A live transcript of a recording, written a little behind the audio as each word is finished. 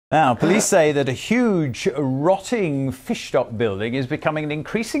Now, police say that a huge, rotting fish stock building is becoming an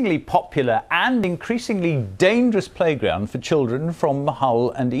increasingly popular and increasingly dangerous playground for children from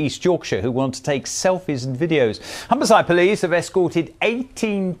Hull and East Yorkshire who want to take selfies and videos. Humberside police have escorted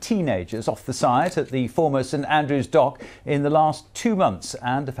 18 teenagers off the site at the former St Andrew's dock in the last 2 months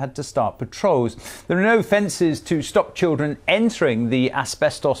and have had to start patrols. There are no fences to stop children entering the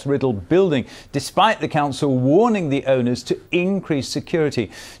asbestos-riddled building, despite the council warning the owners to increase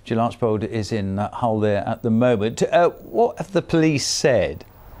security. Jill Archbold is in Hull there at the moment. What have the police said?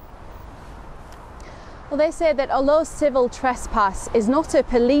 Well, they say that although civil trespass is not a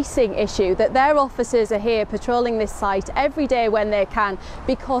policing issue, that their officers are here patrolling this site every day when they can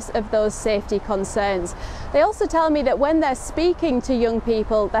because of those safety concerns. They also tell me that when they're speaking to young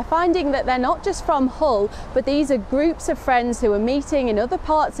people, they're finding that they're not just from Hull, but these are groups of friends who are meeting in other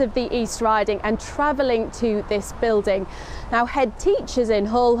parts of the East Riding and travelling to this building. Now, head teachers in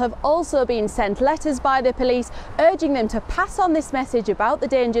Hull have also been sent letters by the police urging them to pass on this message about the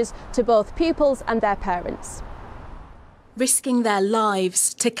dangers to both pupils and their parents. Risking their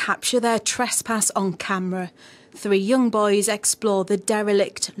lives to capture their trespass on camera, 3 young boys explore the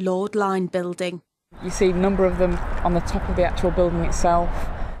derelict Lord Line building. You see a number of them on the top of the actual building itself.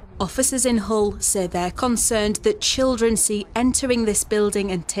 Officers in Hull say they're concerned that children see entering this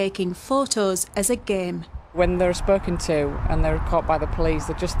building and taking photos as a game. When they're spoken to and they're caught by the police,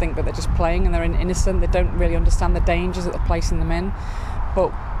 they just think that they're just playing and they're innocent. They don't really understand the dangers that they're placing them in.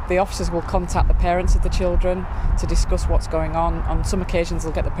 But the officers will contact the parents of the children to discuss what's going on. On some occasions,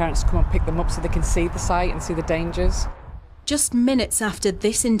 they'll get the parents to come and pick them up so they can see the site and see the dangers. Just minutes after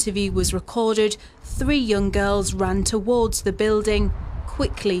this interview was recorded, 3 young girls ran towards the building,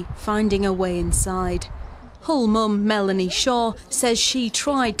 quickly finding a way inside. Hull mum Melanie Shaw says she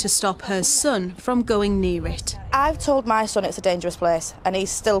tried to stop her son from going near it. I've told my son it's a dangerous place and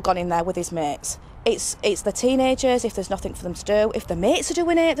he's still gone in there with his mates. It's the teenagers, if there's nothing for them to do. If the mates are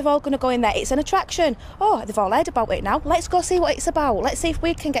doing it, they're all going to go in there. It's an attraction. Oh, they've all heard about it now. Let's go see what it's about. Let's see if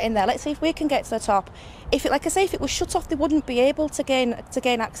we can get in there. Let's see if we can get to the top. Like I say, if it was shut off, they wouldn't be able to gain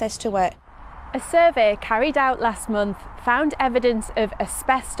access to it. A survey carried out last month found evidence of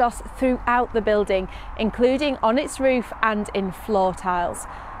asbestos throughout the building, including on its roof and in floor tiles.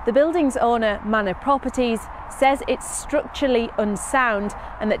 The building's owner, Manor Properties, says it's structurally unsound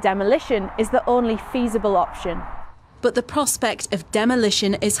and that demolition is the only feasible option. But the prospect of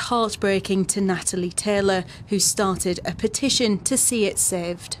demolition is heartbreaking to Natalie Taylor, who started a petition to see it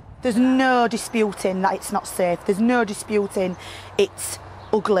saved. There's no disputing that it's not safe. There's no disputing it's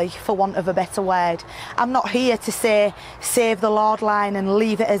ugly, for want of a better word. I'm not here to say save the Lord Line and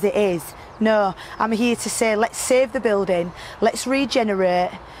leave it as it is. No, I'm here to say let's save the building, let's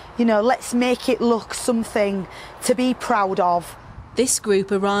regenerate, let's make it look something to be proud of. This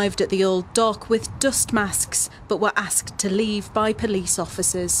group arrived at the old dock with dust masks but were asked to leave by police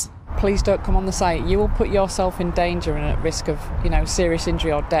officers. Please don't come on the site. You will put yourself in danger and at risk of, serious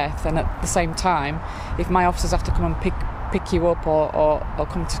injury or death. And at the same time, if my officers have to come and pick you up or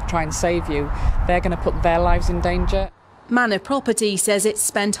come to try and save you, they're going to put their lives in danger. Manor Property says it's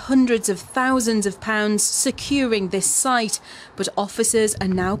spent hundreds of thousands of pounds securing this site, but officers are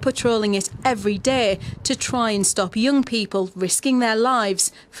now patrolling it every day to try and stop young people risking their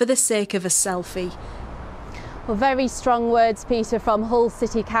lives for the sake of a selfie. Well, very strong words, Peter, from Hull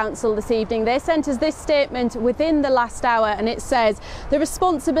City Council this evening. They sent us this statement within the last hour and it says the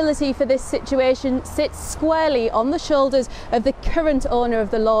responsibility for this situation sits squarely on the shoulders of the current owner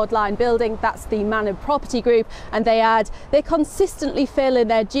of the Lord Line building, that's the Manor Property Group, and they add they consistently fail in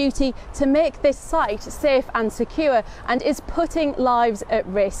their duty to make this site safe and secure and is putting lives at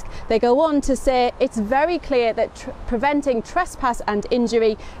risk. They go on to say it's very clear that preventing trespass and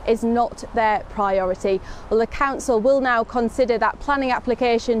injury is not their priority. Well, the council will now consider that planning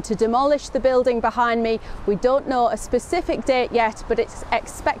application to demolish the building behind me. We don't know a specific date yet, but it's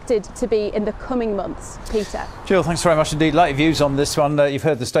expected to be in the coming months. Peter. Jill, thanks very much indeed. Light views on this one. You've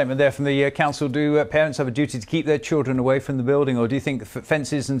heard the statement there from the council. Do parents have a duty to keep their children away from the building, or do you think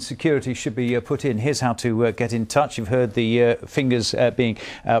fences and security should be put in? Here's how to get in touch. You've heard the fingers being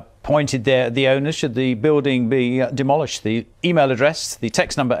pointed there at the owners. Should the building be demolished? The email address, the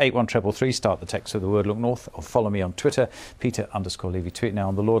text number 81333. Start the text with the word Look North, or follow me on Twitter, Peter_Levy. Tweet now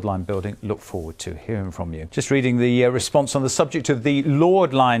on the Lord Line building. Look forward to hearing from you. Just reading the response on the subject of the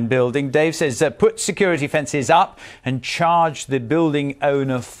Lord Line building. Dave says put security fences up and charge the building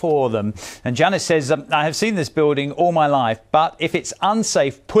owner for them. And Janice says I have seen this building all my life, but if it's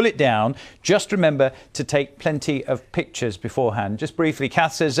unsafe, pull it down. Just remember to take plenty of pictures beforehand. Just briefly,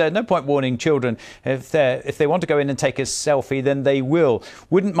 Kath says no point warning children. If they want to go in and take a selfie, then they will.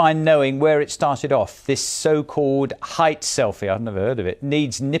 Wouldn't mind knowing where it started off. This so-called height selfie, I've never heard of it,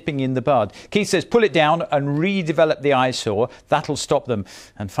 needs nipping in the bud. Keith says pull it down and redevelop the eyesore. That'll stop them.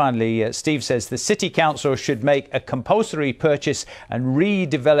 And finally, Steve says the City Council should make a compulsory purchase and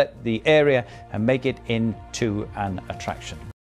redevelop the area and make it into an attraction.